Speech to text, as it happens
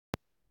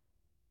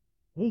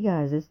Hey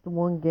guys, it's the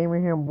One Gamer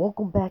here, and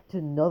welcome back to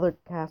another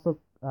Castle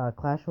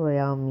Clash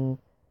Royale me.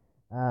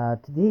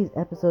 Today's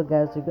episode,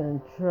 guys, we're gonna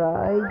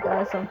try,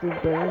 guys, something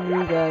brand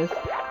new, guys.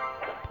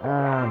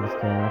 I'm just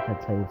kidding. I'm not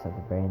gonna tell you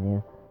something brand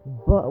new.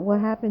 But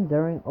what happened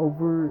during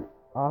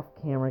off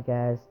camera,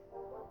 guys?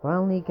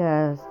 Finally,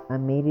 guys, I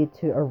made it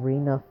to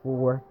Arena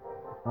 4.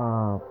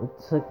 It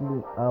took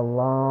me a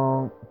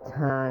long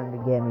time to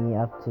get me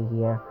up to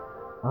here.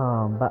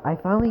 But I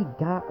finally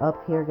got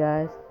up here,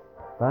 guys.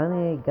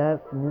 Finally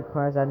got new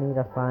cards I need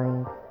to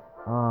find.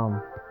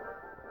 Um,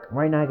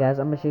 right now, guys,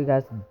 I'm gonna show you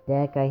guys the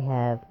deck I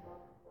have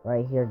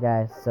right here,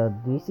 guys. So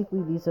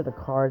basically, these are the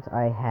cards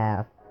I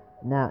have.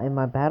 Now, in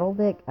my battle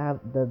deck, I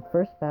have the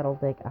first battle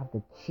deck. I have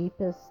the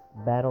cheapest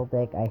battle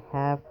deck I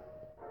have.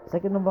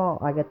 Second of all,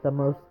 I get the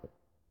most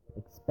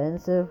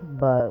expensive.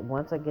 But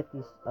once I get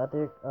these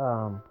other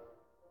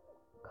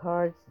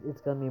cards,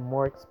 it's gonna be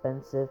more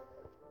expensive.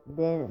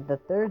 Then the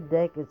third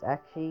deck is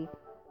actually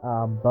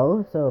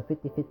both, so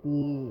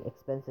 50-50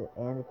 expensive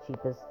and the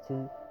cheapest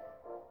too.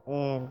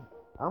 And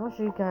I'm gonna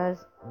show you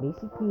guys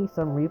basically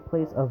some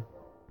replays of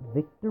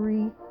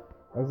victory.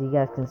 As you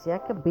guys can see, I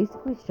could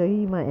basically show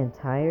you my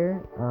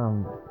entire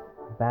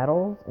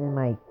battles in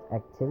my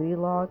activity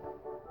log,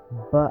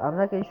 but I'm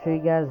not gonna show you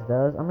guys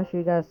those. I'm gonna show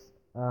you guys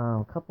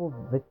a couple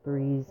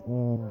victories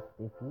and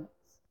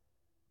defeats.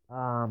 So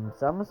I'm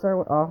gonna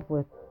start off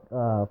with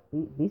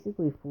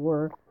basically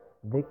four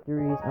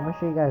victories. I'm gonna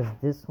show you guys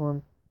this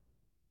one.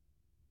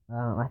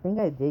 I think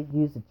I did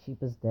use the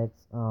cheapest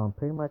decks,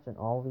 pretty much in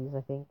all these,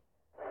 I think.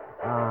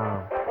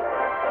 Um,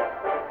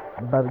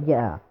 but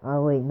yeah.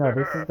 Oh wait, no,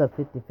 this is the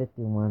 50-50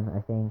 one,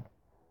 I think.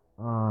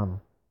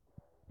 Um,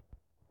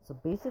 so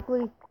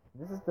basically,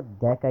 this is the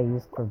deck I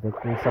use for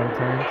victory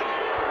sometimes.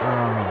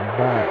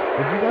 But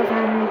if you guys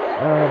want me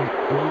to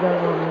do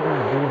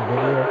a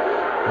video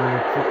on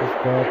the cheapest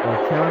deck or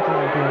challenges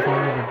you guys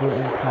want me to do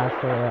in Clash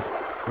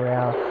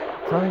Royale,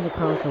 tell me in the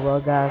comments below,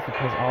 guys,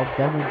 because I'll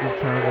definitely do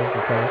challenges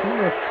because I think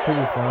they're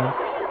pretty fun.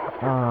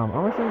 I'm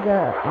gonna show you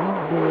guys. I'm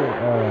gonna do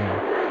a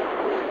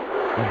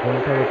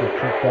gameplay with the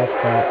cheap deck,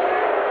 but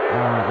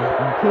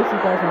in case you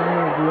guys want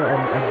me to do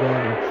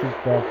again a cheap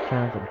deck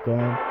challenge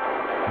again,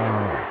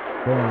 um,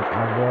 then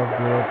I will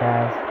do it,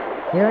 guys.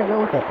 Here I go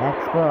with the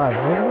Expo. I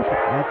rolled with the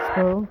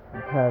Expo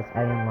because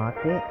I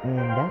unlocked it, and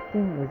that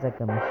thing is like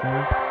a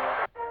machine.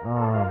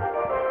 Um,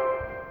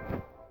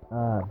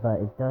 but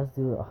it does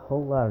do a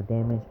whole lot of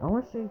damage. I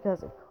want to show you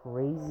guys a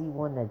crazy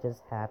one that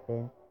just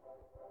happened.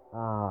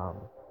 Um,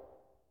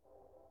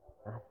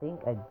 I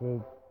think I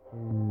did.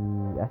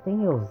 I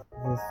think it was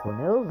this one.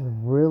 It was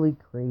really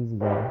crazy,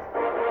 guys.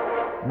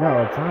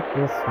 No, it's not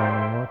this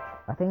one.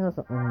 I think it was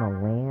in the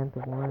land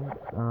one.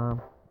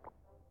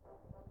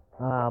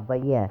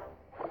 But yeah.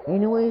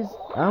 Anyways,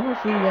 I'm gonna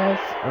show you guys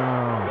a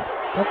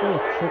couple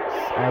of tricks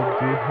I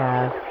do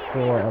have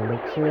for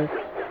Elixir.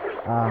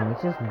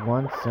 It's just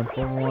one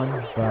simple one,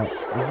 but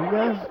if you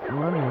guys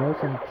want to know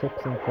some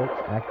tips and tricks,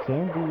 I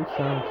can do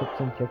some tips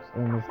and tricks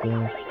in this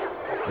game.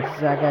 This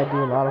is I gotta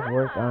do a lot of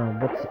work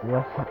on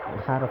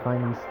how to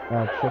find these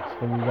tricks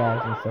for you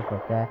guys and stuff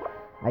like that.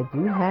 I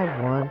do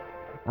have one.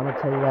 I'm gonna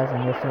tell you guys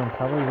in this one.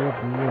 Probably will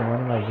be in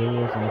one of my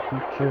videos in the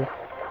future.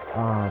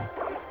 Um,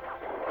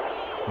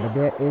 but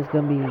there is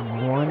gonna be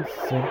one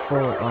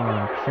simple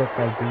trick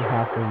I do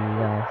have for you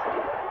guys.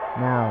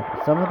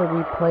 Now, some of the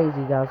replays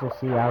you guys will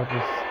see, I'll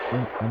just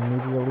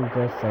immediately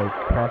just like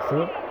press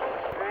it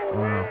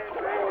um,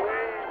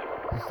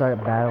 to start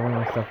battling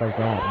and stuff like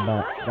that.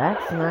 But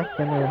that's not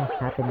gonna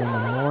happen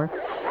anymore.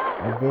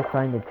 I did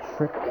find a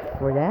trick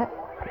for that.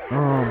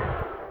 Um,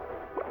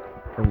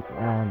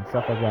 and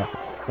stuff like that.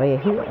 But yeah,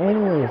 here,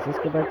 anyways, let's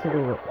go back to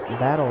the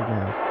battle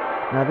now.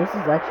 Now, this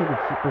is actually the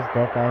cheapest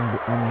deck I'm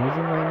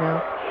using right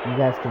now. You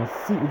guys can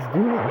see it's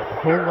doing a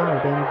whole lot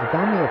of damage. It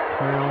got me a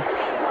crown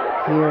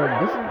here.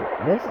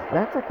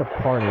 That's like a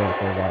party right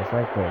there, guys.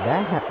 Right there.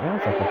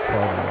 That's like a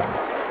party.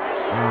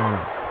 Um,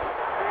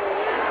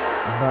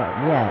 but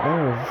yeah,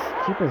 anyways, this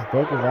cheapest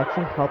deck is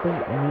actually helping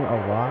me a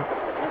lot.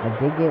 I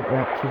did get to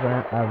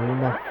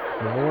Arena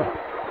 4.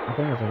 I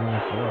think it was Arena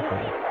 4. I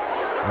think.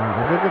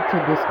 I did get to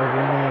this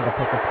arena the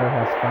Poker Pro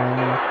has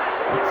finally.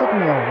 It took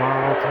me a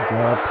while to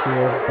get up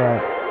here, but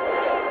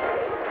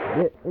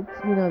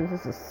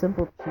this is a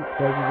simple cheap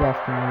deck you guys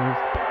can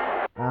use.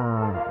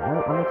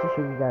 I'm gonna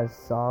show you guys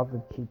solve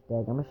the cheap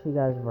deck. I'm gonna show you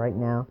guys right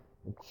now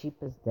the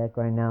cheapest deck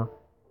right now,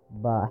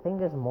 but I think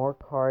there's more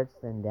cards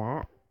than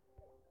that.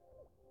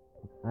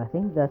 I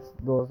think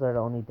those are the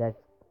only deck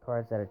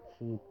cards that are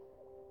cheap.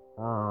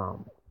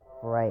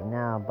 Right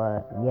now,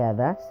 but yeah,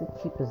 that's the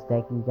cheapest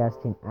deck you guys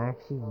can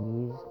actually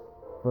use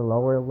for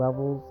lower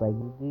levels. Like,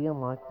 you do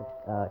unlock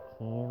the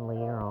can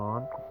later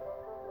on.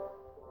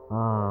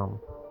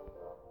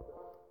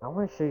 I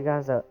want to show you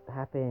guys that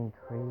happened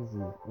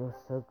crazy. It was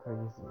so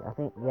crazy. I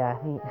think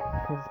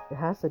it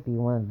has to be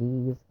one of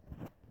these.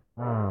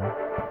 Um,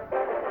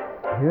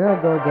 Here I'll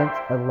go against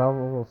a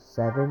level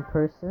 7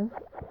 person.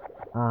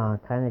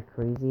 Kind of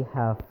crazy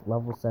how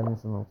level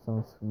 7s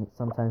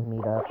sometimes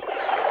meet up.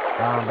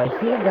 But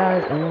here,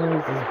 guys,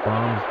 anyways, this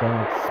bomb is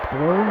gonna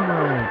explode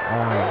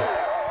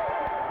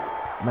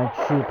my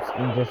troops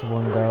in just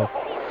one go.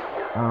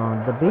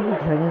 The baby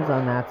dragon's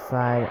on that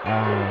side,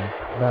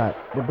 but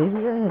the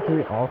baby dragon can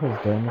do all his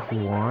damage he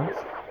wants.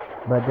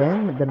 But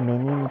then the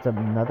minion's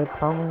another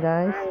problem,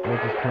 guys,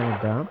 which is kind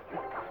of dumb.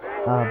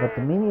 But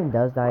the minion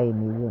does die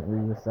immediately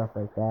and stuff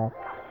like that.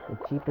 The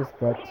cheapest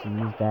deck to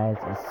use, guys,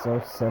 is so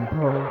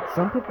simple.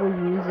 Some people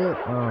use it,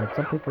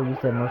 some people use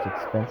their most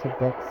expensive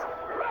decks.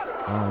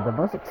 The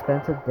most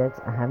expensive decks,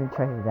 I haven't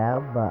tried it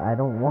out, but I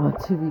don't want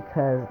to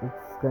because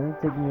it's gonna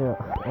take me a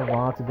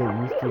while to get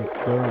used to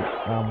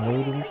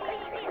waiting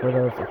for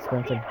those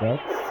expensive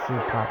decks to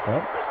pop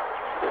up.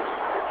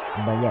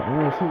 But yeah,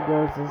 anyways, here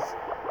goes this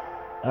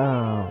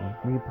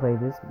replay.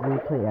 This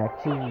replay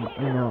actually,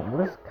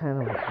 was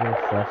kind of real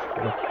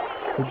stressful.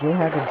 He did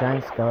have a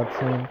giant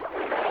skeleton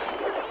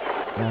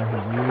he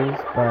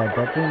used, but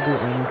that didn't do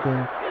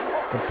anything.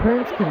 The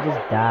prince can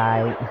just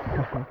die.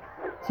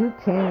 Two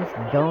cannons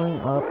going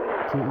up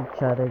to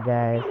each other,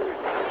 guys.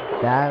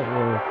 That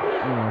was,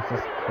 it's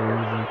just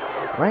crazy.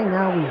 Right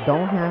now, we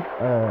don't have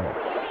a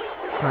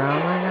crown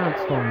right now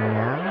until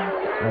now.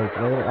 Like,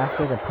 later,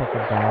 after the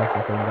Pekka dies,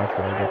 I think that's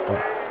where we get the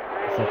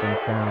second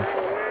crown.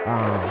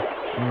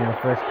 The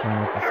first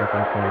crown with the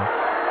second crown.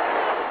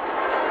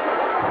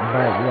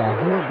 But,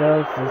 yeah, here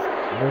goes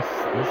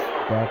this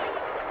deck.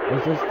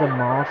 It's just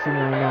demolishing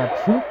right now.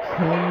 Two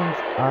cannons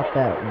up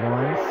at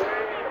once.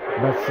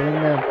 But seeing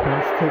the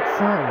prince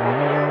takes out one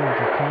of them, which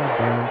is kind of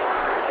dumb.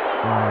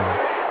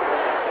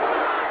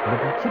 But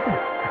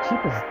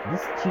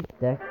this cheap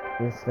deck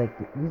is like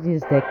the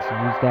easiest deck to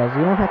use, guys.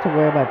 You don't have to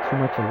worry about too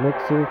much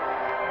elixir.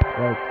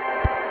 Like,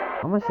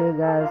 I'm gonna show you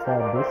guys that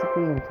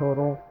basically in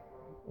total,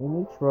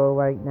 in each row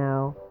right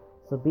now.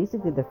 So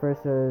basically the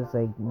first row is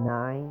like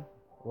 9.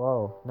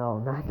 Whoa, no,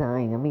 not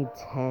 9. I mean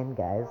 10,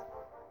 guys.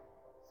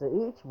 So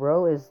each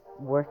row is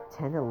worth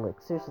 10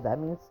 elixir, so that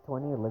means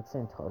 20 elixir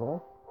in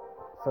total.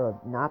 So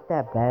not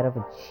that bad of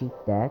a cheap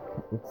deck.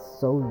 It's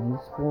so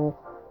useful.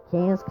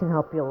 Cannons can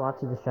help you a lot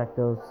to distract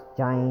those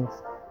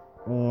giants.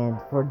 And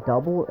for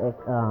double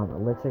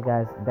elixir,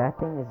 guys, that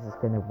thing is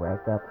just gonna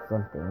rack up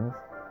some things.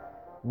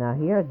 Now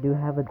here I do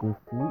have a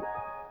defeat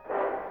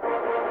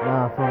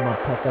from a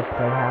Pekka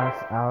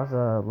Playhouse. I was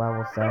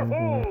level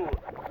 70.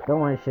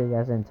 Don't want to show you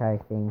guys the entire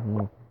thing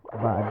here,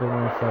 but I do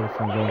want to show you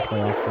some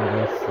gameplay after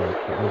this,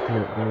 like with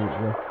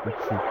the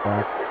cheap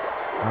deck.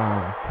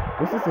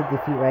 This is a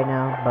defeat right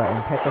now, but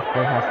in Pekka's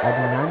Playhouse, I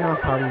do not know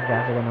how these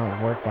guys are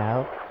gonna work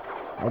out.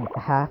 I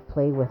have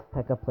played with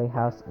Pekka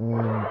Playhouse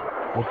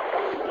with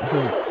I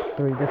think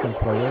 3 different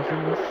players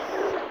in this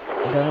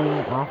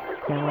during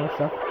off-camera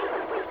stuff.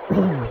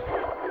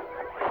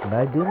 But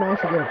I do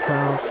manage to get a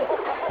crown,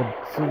 but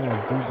soon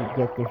I do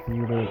get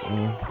defeated,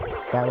 and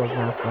that was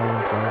not fun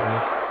and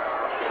pleasure.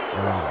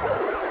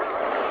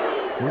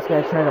 This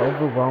guy tried to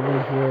overwhelm me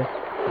here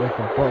with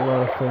a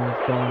buttload of things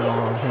going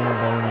on,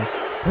 handling.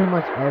 Pretty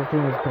much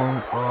everything was going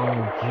on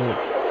legit.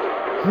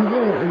 He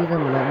didn't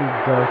even let me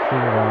go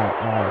through that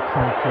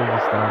kind of crazy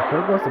stuff.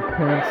 There goes the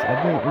prince. I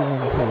didn't even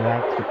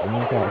react to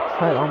anything. I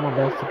tried all my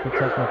best to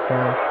protect my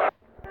crown,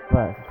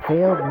 but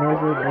failed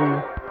miserably.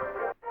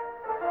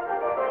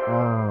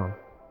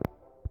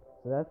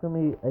 So that's gonna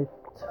be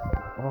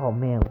oh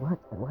man, what?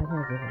 Why did I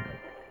give him that?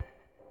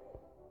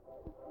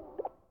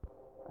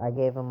 I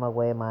gave him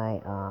away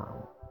my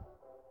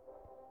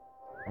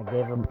I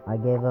gave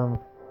him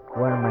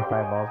one of my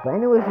fireballs. But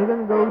anyways, we're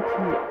gonna go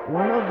to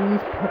one of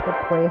these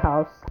Pekka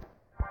Playhouse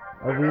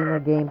arena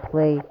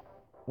gameplay,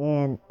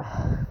 and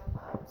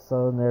I'm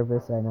so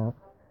nervous right now.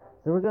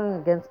 So we're going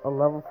against a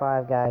level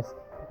 5, guys.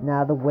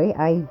 Now the way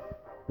I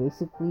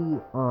basically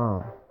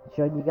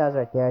showed you guys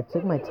right there, I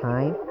took my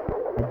time.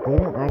 I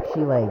didn't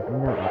actually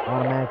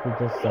automatically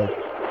just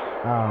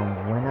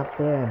went up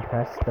there and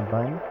pressed the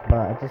button, but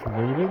I just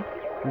waited,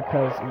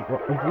 because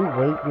if you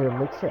wait, your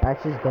elixir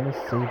actually is gonna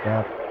save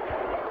up.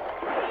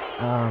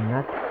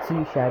 Not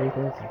too shabby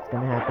things, it's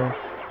gonna happen.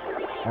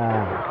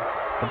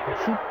 But the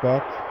cheap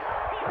deck,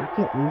 you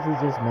can easily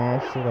just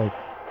manage to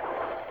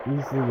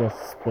easily just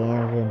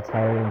spam the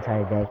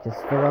entire deck.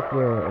 Just fill up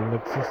your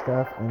elixir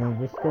stuff, and then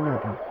you're just gonna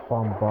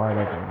bombard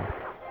everyone.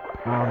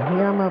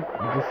 Here I'm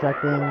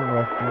distracting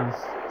with these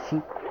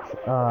cheap.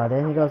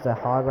 Then he goes to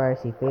hog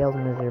riders. He fails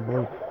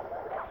miserably.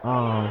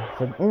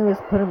 So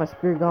anyways, putting my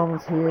spirit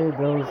golems here.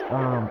 Those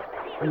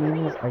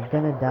minions are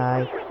gonna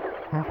die.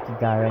 Have to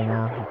die right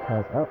now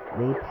because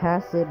they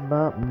pass it,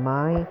 but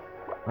my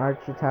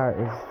archer tower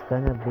is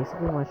gonna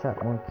basically one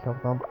shot, one kill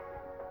them.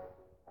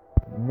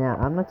 Now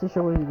I'm not too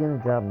sure what he's gonna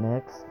drop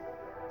next,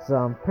 so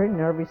I'm pretty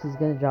nervous he's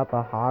gonna drop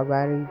a hog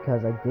rider,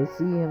 because I did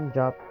see him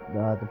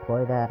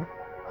deploy that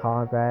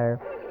hog rider.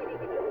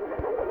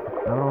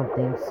 I don't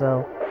think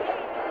so.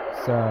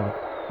 So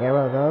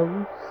arrow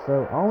those.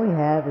 So all we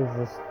have is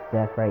this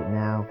deck right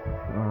now.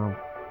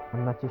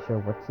 I'm not too sure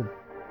what to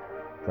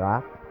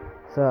drop.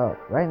 So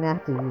right now I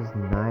have to use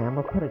 9. I'm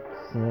gonna put a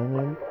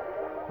canyon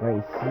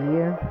right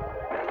here.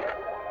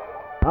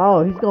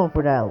 Oh, he's going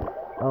for that.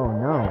 Oh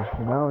no,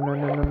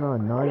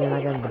 you're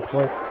not gonna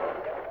deploy.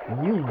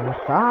 You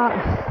thought?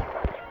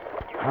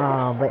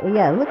 But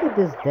yeah, look at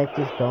this deck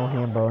just go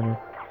ham boning.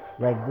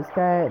 Like this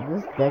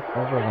deck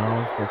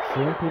overwhelms, but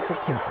soon people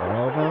can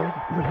arrow them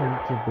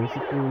to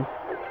basically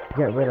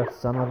get rid of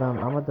some of them.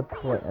 I'm gonna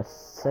deploy a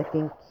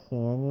second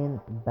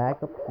canyon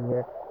back up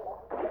here,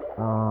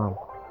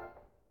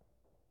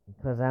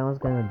 because that one's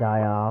gonna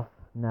die off.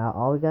 Now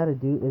all we gotta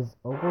do is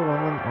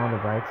overwhelm them on the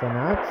right side.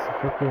 Now it's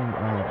freaking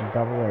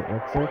double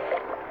elixir.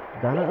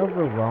 Gonna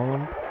overwhelm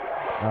them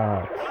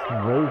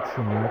way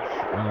too much.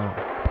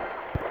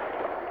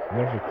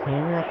 There's a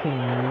cannon I can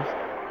use.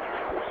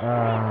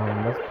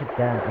 Let's put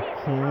down a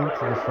cannon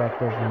to distract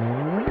those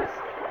minions.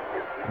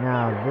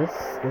 Now this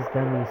is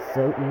gonna be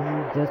so easy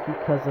just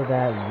because of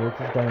that witch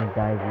is gonna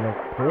die real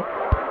quick.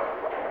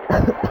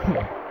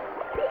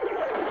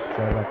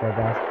 Sorry about that,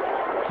 guys.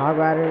 Hog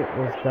Rider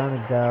is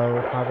gonna go.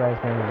 Hog Rider's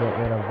gonna get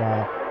rid of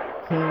that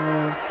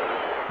cannon.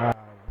 We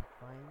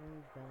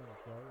finally gonna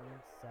go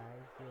inside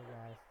here,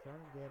 guys.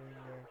 Trying to get in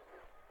there.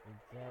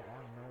 Jet, I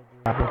have no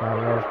idea who that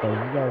was, but if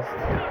you guys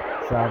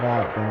saw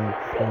that, then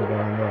it's gonna go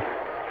in there.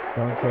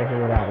 Don't care who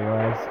that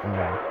was.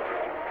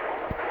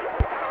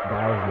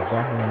 Guys, you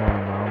definitely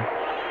never know.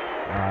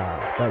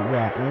 But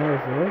yeah,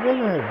 anyways, we're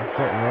gonna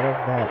get rid of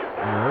that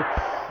witch.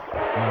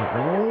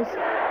 Anyways,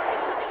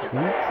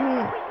 we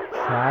can't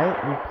try.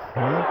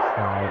 Let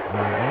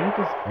me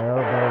just arrow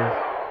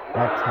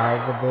that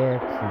tower over there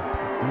to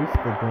reduce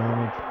the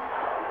damage.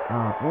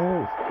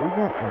 Anyways, we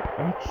got an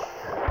extra.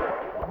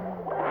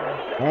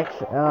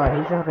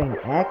 He's dropping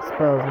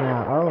expos now.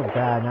 Oh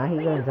god, now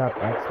he's gonna drop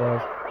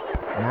expos.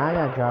 Now I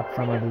gotta drop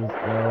some of these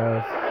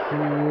arrows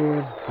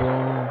here.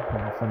 Boom,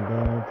 some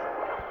damage.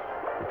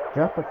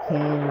 Drop a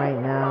cane right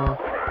now.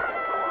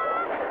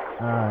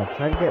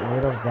 Try to get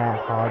rid of that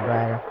Hog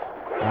Rider.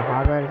 The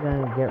Hog Rider's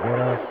gonna get rid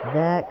of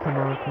that. Come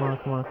on. You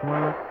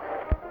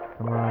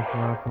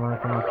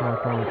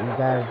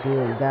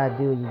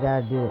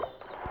gotta do it.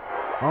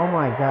 Oh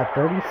my god,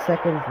 30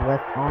 seconds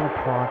left on the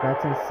clock.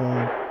 That's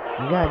insane.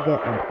 You gotta get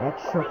an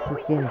extra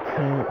freaking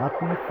cane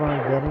up in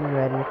front, getting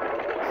ready.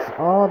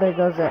 Oh, there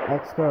goes that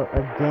expo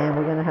again.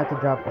 We're gonna have to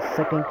drop a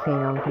second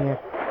cane on here.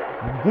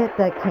 Get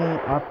that cane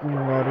up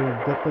and ready.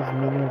 Get those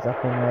minions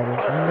up and ready.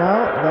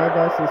 No, there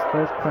goes his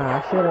first crown.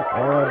 I should have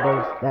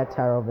arrowed that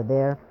tower over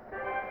there.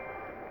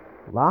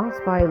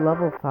 Lost by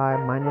level 5,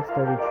 minus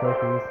 30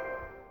 trophies.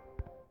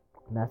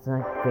 That's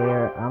not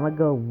fair. I'm gonna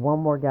go one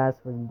more, guys,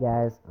 for you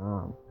guys.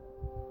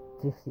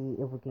 To see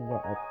if we can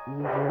get an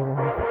easier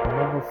one.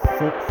 Level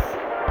 6.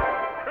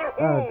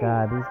 Oh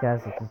god, these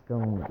guys are just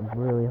going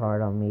really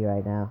hard on me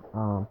right now.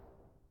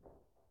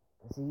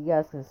 So you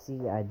guys can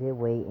see I did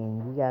wait,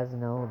 and you guys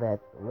know that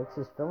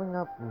elixir's filling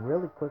up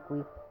really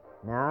quickly.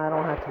 Now I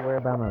don't have to worry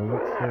about my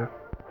elixir.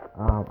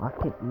 I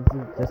can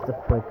easily just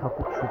deploy a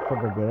couple troops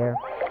over there.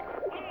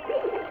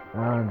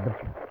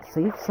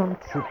 Save some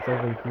troops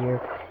over here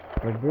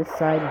for this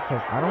side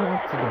because I don't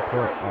want to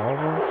deploy all of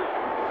them.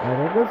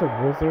 There goes a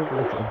wizard,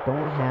 which I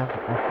don't have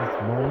at this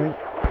moment.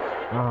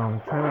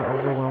 Trying to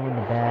overwhelm in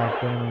the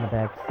back, get them in the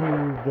back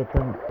too, get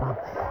them up.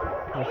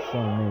 There's so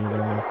many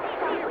there.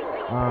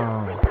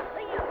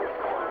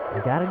 I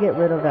gotta get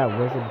rid of that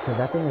wizard because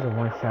that thing is a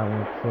one-shot,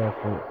 one-kill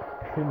for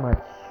pretty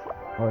much,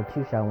 or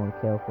two-shot,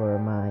 one-kill for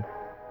my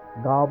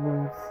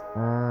goblins.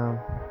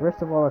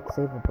 First of all, let's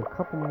save up a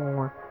couple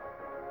more.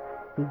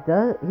 He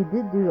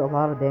did do a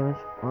lot of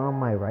damage on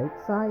my right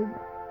side.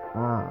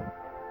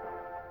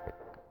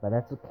 But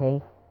that's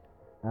okay.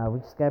 We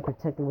just gotta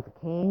protect it with a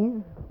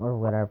canyon or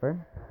whatever.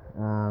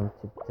 To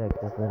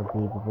protect this little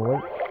baby boy.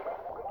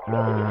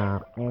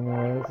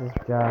 Anyways, let's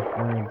drop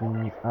one of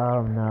these.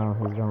 Oh no,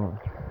 he's going.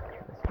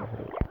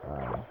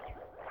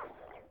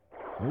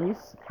 At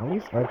least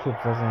our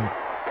troops doesn't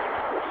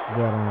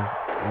get him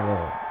or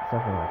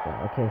something like that.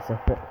 Okay, so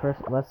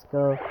first let's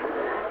go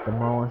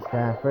demolish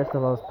that. First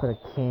of all, let's put a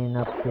cannon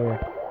up here.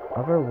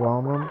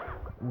 Overwhelm him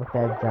with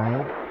that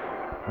giant.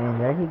 And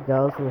there he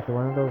goes with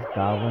one of those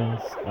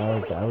goblins.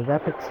 Oh god, we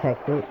gotta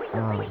protect it. We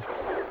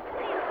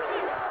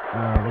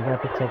gotta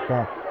protect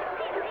that.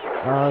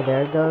 Oh,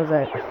 there goes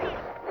that.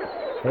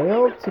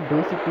 Failed to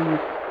basically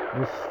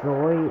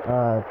destroy,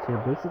 to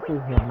basically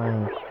hit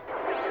my,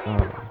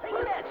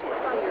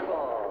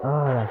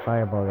 oh, that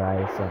fireball guy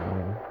is so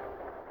annoying.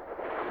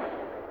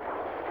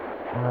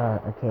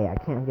 Okay, I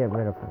can't get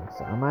rid of him,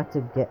 so I'm about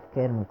to get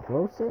him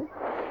closer.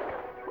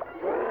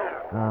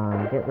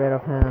 Get rid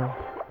of him.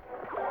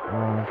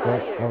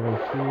 Get over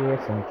here,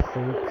 some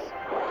troops.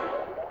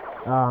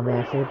 Oh man,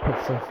 I should have put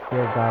some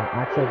spear goblins.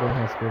 Actually, I didn't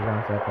have spear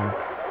goblins right now.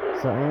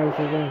 So anyways,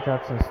 we're gonna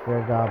drop some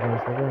spear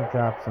goblins. We're gonna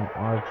drop some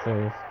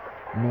archers,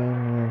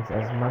 minions,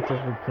 as much as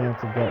we can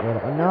to get rid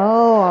of. Oh,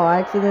 no, I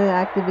accidentally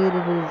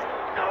activated his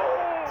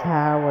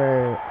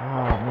tower.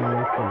 Oh man,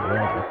 I forgot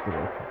to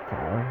activate the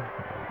tower.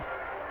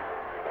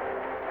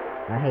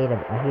 I hate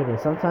it.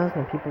 Sometimes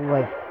when people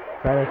like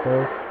try to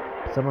throw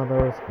some of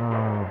those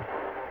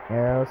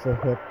arrows to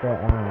hit the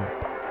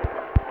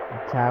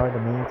tower, the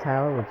main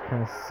tower, which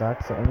kind of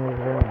sucks. So anyways,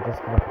 we're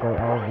just gonna play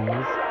all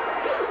these.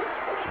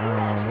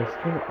 We're just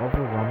gonna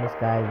overwhelm this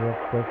guy real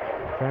quick.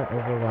 Try to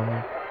overwhelm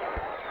him.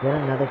 Get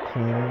another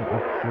cannon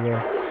up here.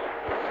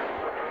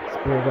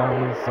 Spirit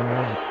zombies, some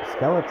more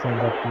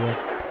skeletons up here.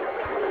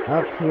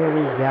 Up here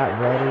we got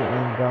ready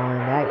and going.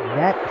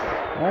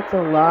 That's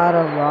a lot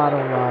of.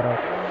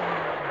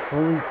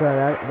 Holy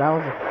crap! That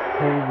was a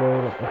whole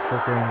load of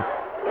freaking.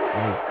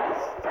 Like,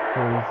 it's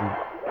crazy.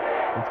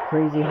 It's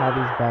crazy how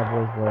these bad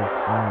boys work.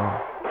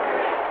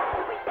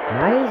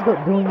 Now he's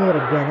doing it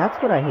again. That's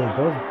what I hate.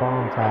 Those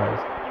bomb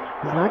towers.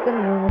 He's not gonna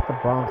win with the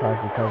bomb towers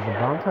because the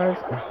bomb towers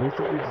is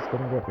basically just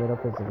gonna get rid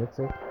of his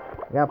elixir.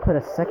 You gotta put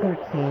a second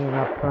cannon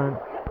up front.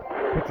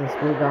 Put some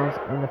spirit bombs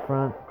in the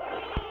front.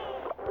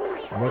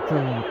 Get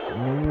some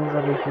minions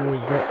over here.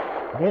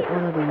 Get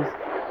one of these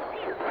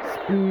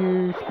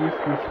spears.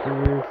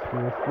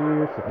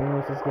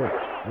 Anyways, let's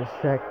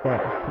distract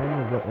that. I'm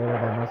gonna get rid of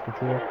that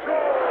musketeer.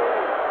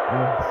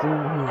 And soon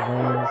he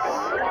wins.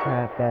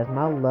 Crap, guys.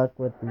 My luck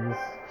with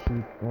these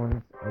cheap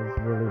ones is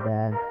really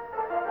bad.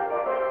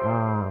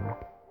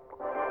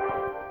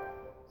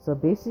 So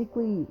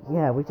basically,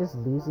 yeah, we're just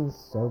losing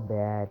so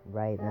bad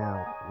right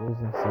now.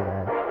 Losing so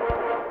bad.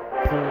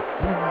 So,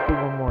 let me just do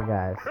one more,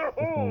 guys. Just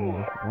one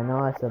more. I know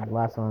I said the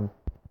last one,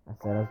 I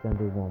said I was gonna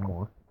do one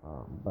more.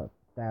 But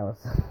that was...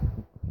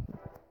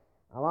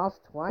 I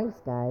lost twice,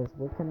 guys.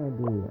 What can I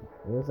do?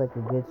 It was like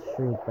a good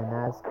streak, but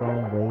now it's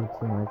going way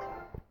too much.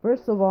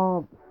 First of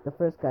all, the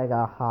first guy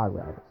got hog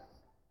riders.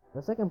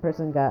 The second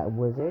person got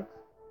wizards,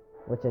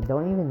 which I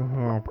don't even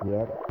have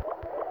yet.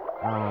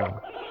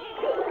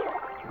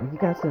 You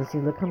guys can see,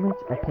 look how much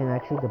I can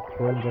actually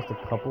deploy in just a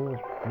couple of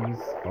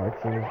these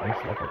archers and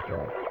stuff like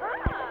that.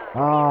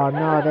 Oh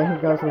no, then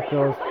he goes with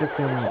those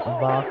freaking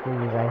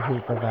Valkyries. I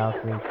hate the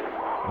Valkyrie.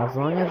 As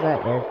long as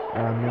that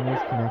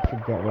minions can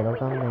actually get rid of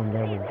them, then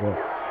they will get.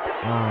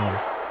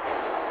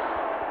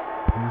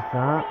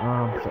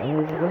 So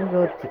anyways, we're gonna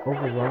go to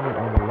overwhelming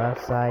on the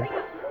left side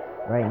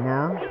right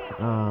now.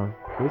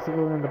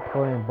 Basically we're gonna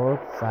deploy on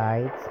both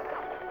sides.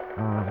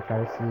 Try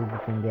to see if we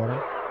can get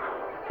them.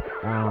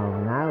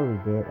 Now we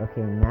did.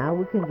 Okay, now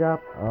we can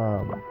drop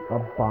a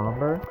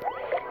bombers.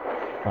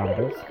 You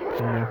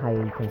know how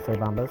you can say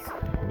bombers?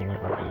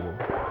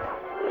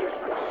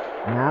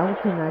 Now we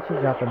can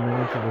actually drop a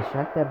minion to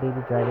distract that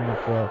baby dragon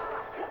up there.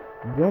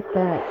 Get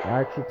that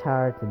archer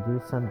tower to do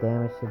some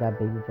damage to that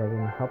baby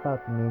dragon. Help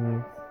out the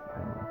minions.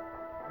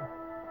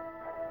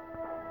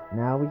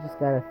 Now we just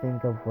gotta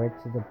think of where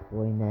to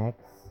deploy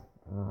next.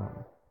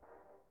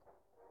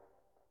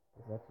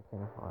 It's actually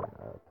kind of hard.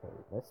 Okay,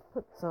 let's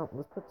put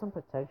some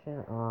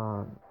protection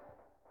on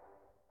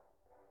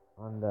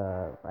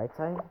the right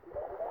side.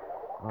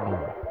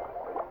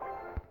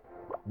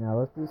 Now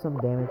let's do some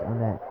damage on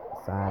that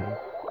side.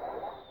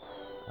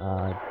 Do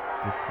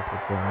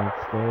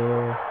damage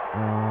there.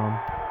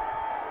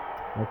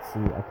 Let's see.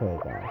 Okay,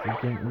 guys, you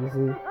can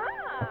easily.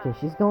 Okay,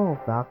 she's going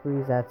with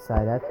Valkyries that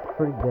side. That's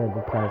pretty good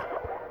because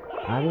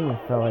I didn't even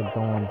feel like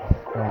going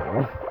that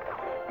way.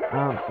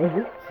 If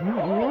we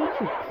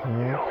actually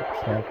can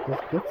protect.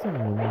 Just get some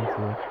minions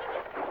here.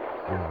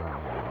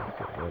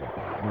 Get rid of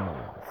the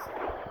minions.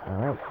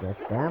 Alright, get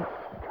them.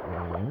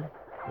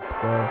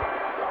 Good.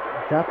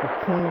 Drop the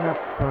cannon up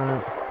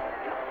front.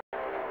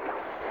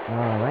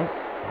 Alright.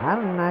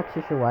 I'm not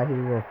too sure why he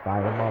will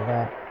fireball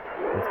that.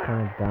 It's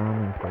kind of dumb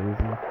and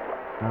crazy.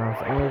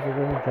 So anyways, we're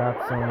gonna drop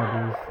some of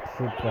these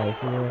troops right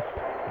here.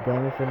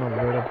 Damage them a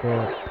little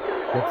bit.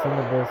 Get some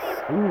of this.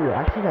 Ooh,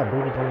 actually that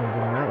baby dragon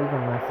did not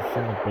even last a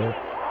single bit.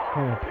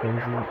 Kind of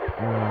crazy.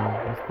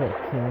 Let's put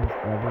cannons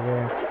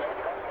everywhere.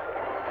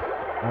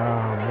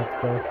 Let's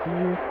go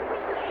here.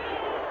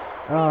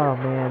 Oh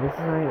man, this is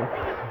not.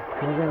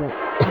 We're gonna.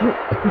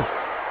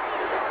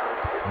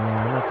 Yeah,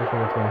 I'm not too sure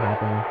what's gonna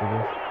happen after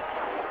this.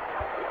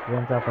 We're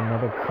gonna drop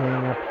another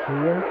cannon up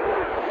here.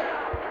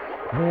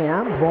 Man,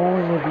 I'm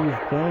bowling with these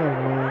cannons,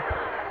 man.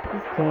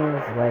 These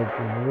cannons, like,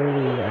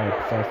 really are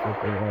obsessed with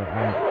me. I'm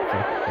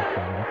obsessed with the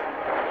cannons.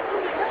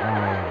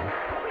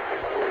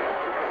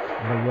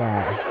 But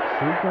yeah,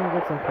 she's gonna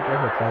get some couple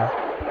hits off.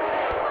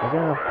 We're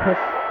gonna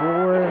push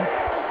forward.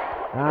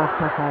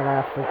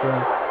 That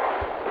freaking.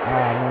 Oh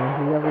man,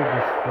 he already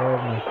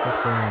destroyed my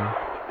freaking.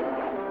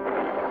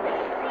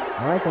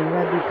 Alright, then we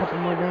gotta do a couple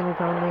more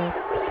damage on there.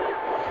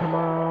 Come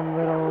on,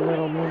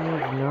 little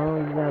minions. No,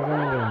 you guys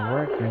aren't even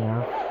working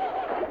now.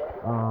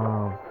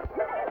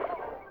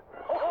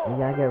 We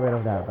gotta get rid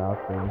of that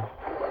Valkyrie.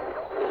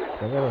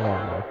 Get rid of that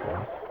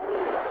Valkyrie.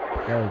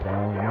 There we go.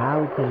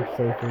 Now we can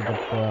safely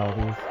deploy all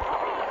these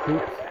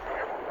troops.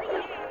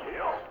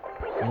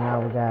 Now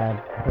we gotta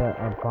put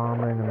a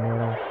bomber in the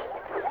middle.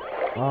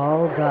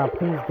 Oh god,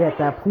 please get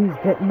that. Please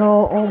get.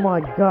 No, oh my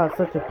god,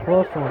 such a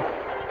close one.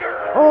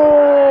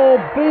 Oh,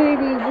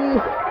 baby,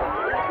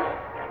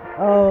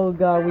 oh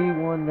god, we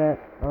won that.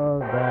 Oh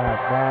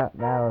god,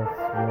 that was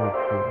really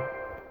cool.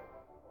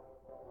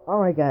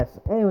 Alright guys,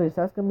 anyways,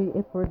 that's gonna be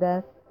it for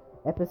that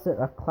episode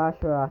of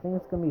Clash Royale. I think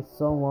it's gonna be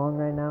so long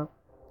right now.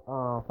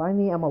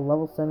 Finally I'm a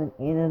level 7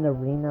 in an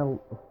arena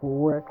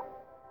 4.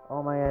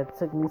 Oh my god, it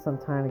took me some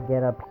time to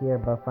get up here,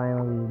 but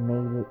finally we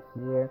made it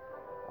here.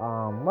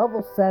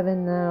 level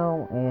 7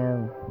 now,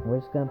 and we're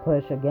just gonna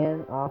push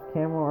again off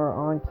camera or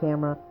on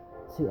camera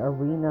to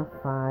Arena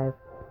 5,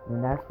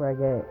 and that's where I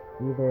get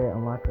either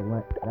unlock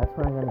that's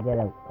where I'm gonna get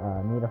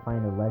a need to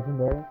find a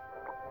legendary.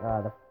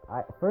 The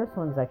first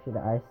one is actually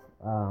the ice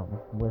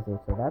wizard,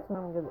 so that's what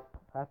I'm gonna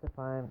have to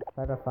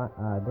try to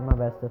find, do my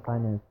best to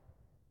find an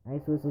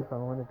ice wizard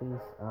from one of these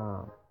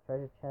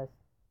treasure chests,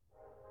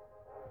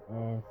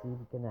 and see if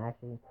we can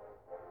actually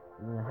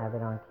have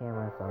it on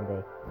camera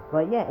someday.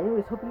 But yeah,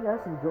 anyways, hope you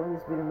guys enjoyed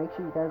this video. Make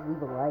sure you guys leave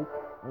a like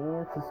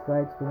and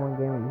subscribe to One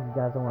Gamer if you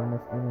guys don't want to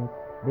miss any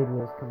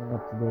videos coming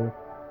up today.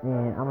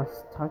 And I'm gonna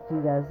talk to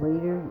you guys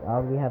later.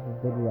 I already have a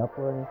video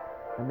uploading,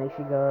 and make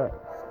sure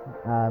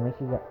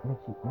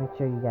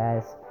you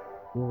guys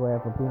be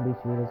aware of a Boom Beach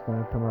video is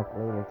gonna come up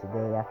later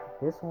today after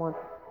this one.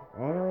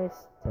 Anyways,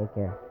 take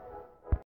care.